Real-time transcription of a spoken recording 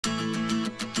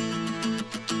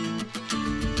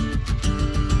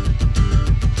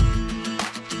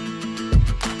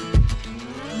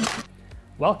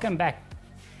Welcome back,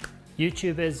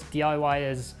 YouTubers,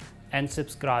 DIYers, and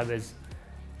subscribers.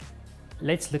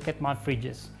 Let's look at my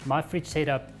fridges, my fridge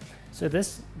setup. So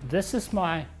this is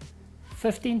my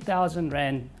 15,000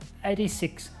 Rand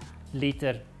 86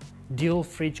 liter dual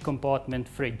fridge compartment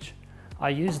fridge. I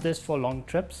use this for long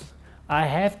trips. I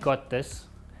have got this.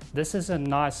 This is a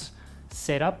nice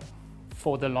setup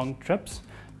for the long trips,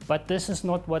 but this is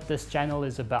not what this channel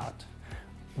is about.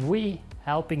 We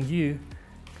helping you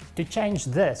to change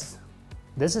this.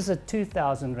 This is a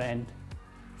 2,000 Rand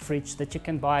fridge that you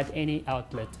can buy at any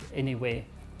outlet, anywhere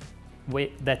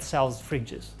that sells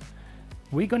fridges.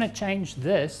 We're gonna change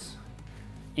this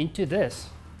into this.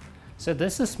 So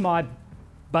this is my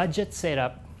budget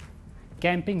setup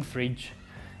camping fridge.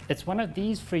 It's one of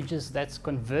these fridges that's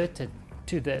converted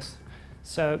to this.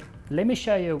 So let me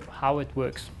show you how it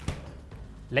works.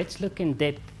 Let's look in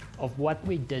depth of what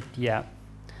we did here.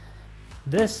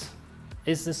 This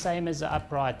is the same as the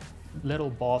upright little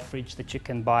bar fridge that you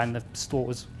can buy in the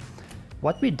stores.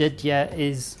 What we did here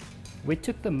is we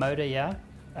took the motor here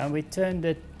and we turned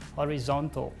it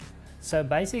horizontal. So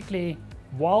basically,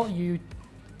 while you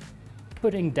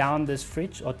putting down this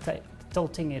fridge or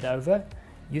tilting it over,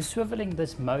 you're swiveling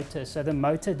this motor so the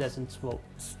motor doesn't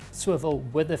swivel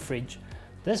with the fridge.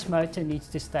 This motor needs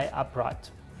to stay upright.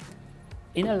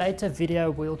 In a later video,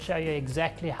 we'll show you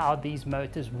exactly how these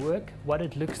motors work, what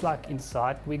it looks like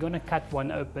inside. We're going to cut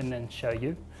one open and show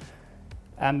you.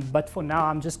 But for now,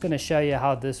 I'm just going to show you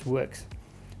how this works.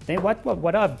 Then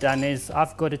what I've done is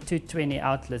I've got a 220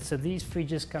 outlet. So these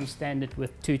fridges come standard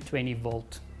with 220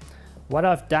 volt. What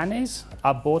I've done is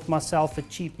I bought myself a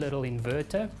cheap little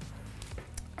inverter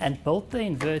and built the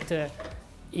inverter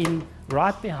in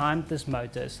right behind this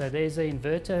motor. So there's an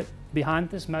inverter behind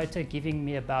this motor giving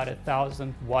me about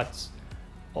 1,000 watts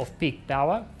of peak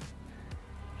power.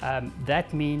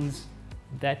 That means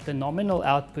that the nominal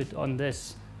output on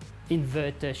this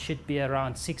inverter should be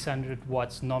around 600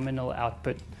 watts nominal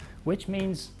output, which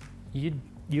means you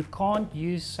can't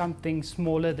use something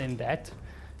smaller than that,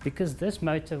 because this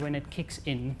motor, when it kicks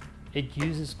in, it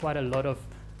uses quite a lot of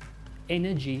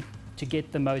energy to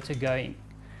get the motor going,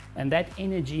 and that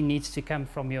energy needs to come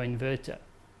from your inverter.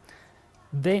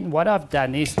 Then what I've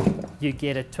done is you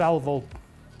get a 12 volt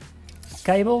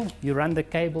cable, you run the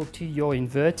cable to your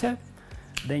inverter,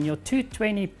 then your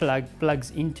 220 plug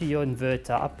plugs into your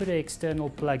inverter. I put an external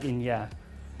plug in here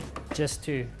just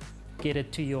to get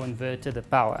it to your inverter, the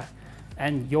power,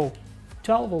 and your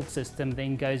 12 volt system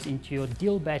then goes into your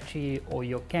deal battery or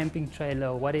your camping trailer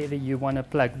or whatever you want to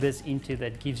plug this into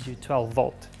that gives you 12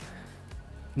 volt.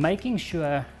 Making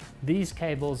sure these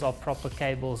cables are proper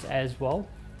cables as well.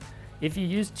 If you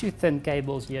use too thin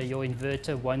cables here, your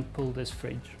inverter won't pull this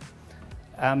fridge.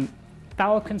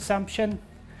 Power consumption,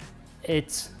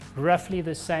 it's roughly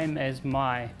the same as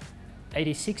my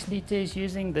 86 liter is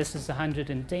using. This is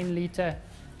 110 liter.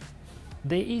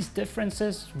 There is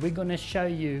differences. We're going to show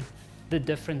you the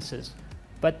differences.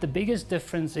 But the biggest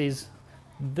difference is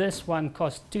this one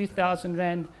cost 2,000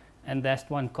 Rand and that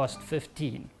one cost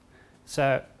 15.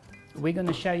 So we're going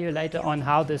to show you later on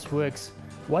how this works.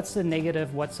 What's the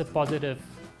negative, what's the positive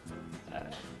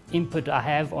input I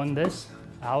have on this,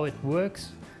 how it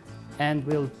works, and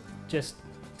we'll just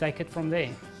take it from there.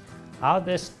 How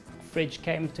this fridge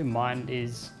came to mind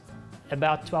is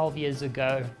about 12 years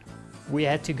ago, we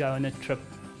had to go on a trip.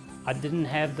 I didn't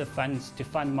have the funds to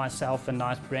fund myself a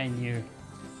nice brand new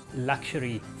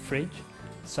luxury fridge,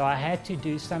 so I had to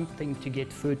do something to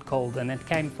get food cold, and it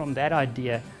came from that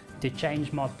idea to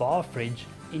change my bar fridge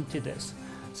into this.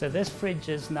 So this fridge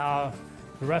is now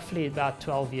roughly about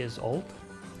 12 years old.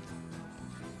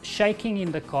 Shaking in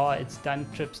the car, it's done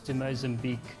trips to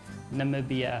Mozambique,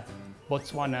 Namibia,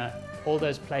 Botswana, all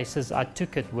those places I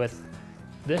took it with.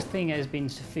 This thing has been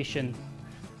sufficient,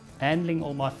 handling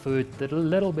all my food, the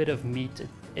little bit of meat.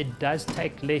 It does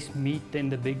take less meat than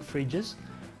the big fridges,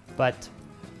 but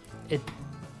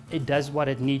it does what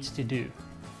it needs to do.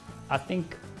 I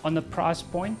think on the price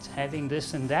point, having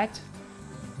this and that,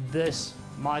 this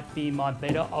might be my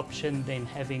better option than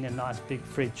having a nice big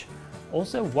fridge.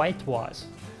 Also weight wise,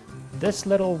 this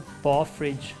little bar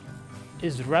fridge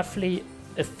is roughly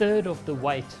 1/3 of the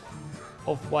weight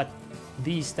of what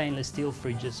these stainless steel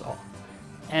fridges are.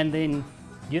 And then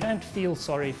you don't feel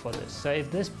sorry for this. So if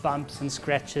this bumps and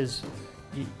scratches,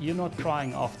 you're not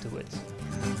crying afterwards.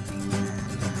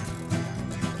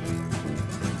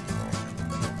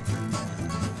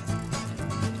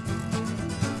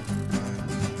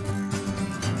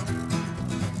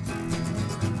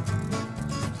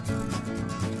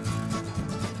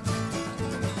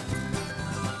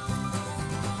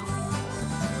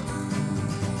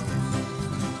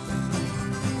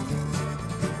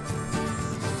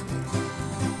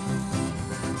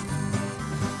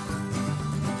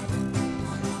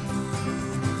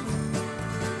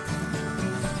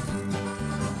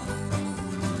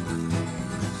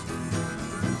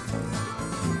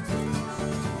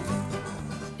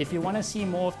 If you want to see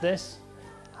more of this,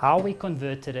 how we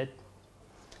converted it,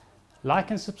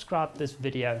 like and subscribe this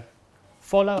video,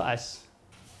 follow us,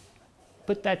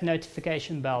 put that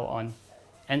notification bell on,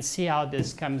 and see how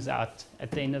this comes out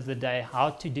at the end of the day, how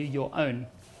to do your own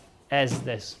as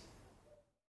this.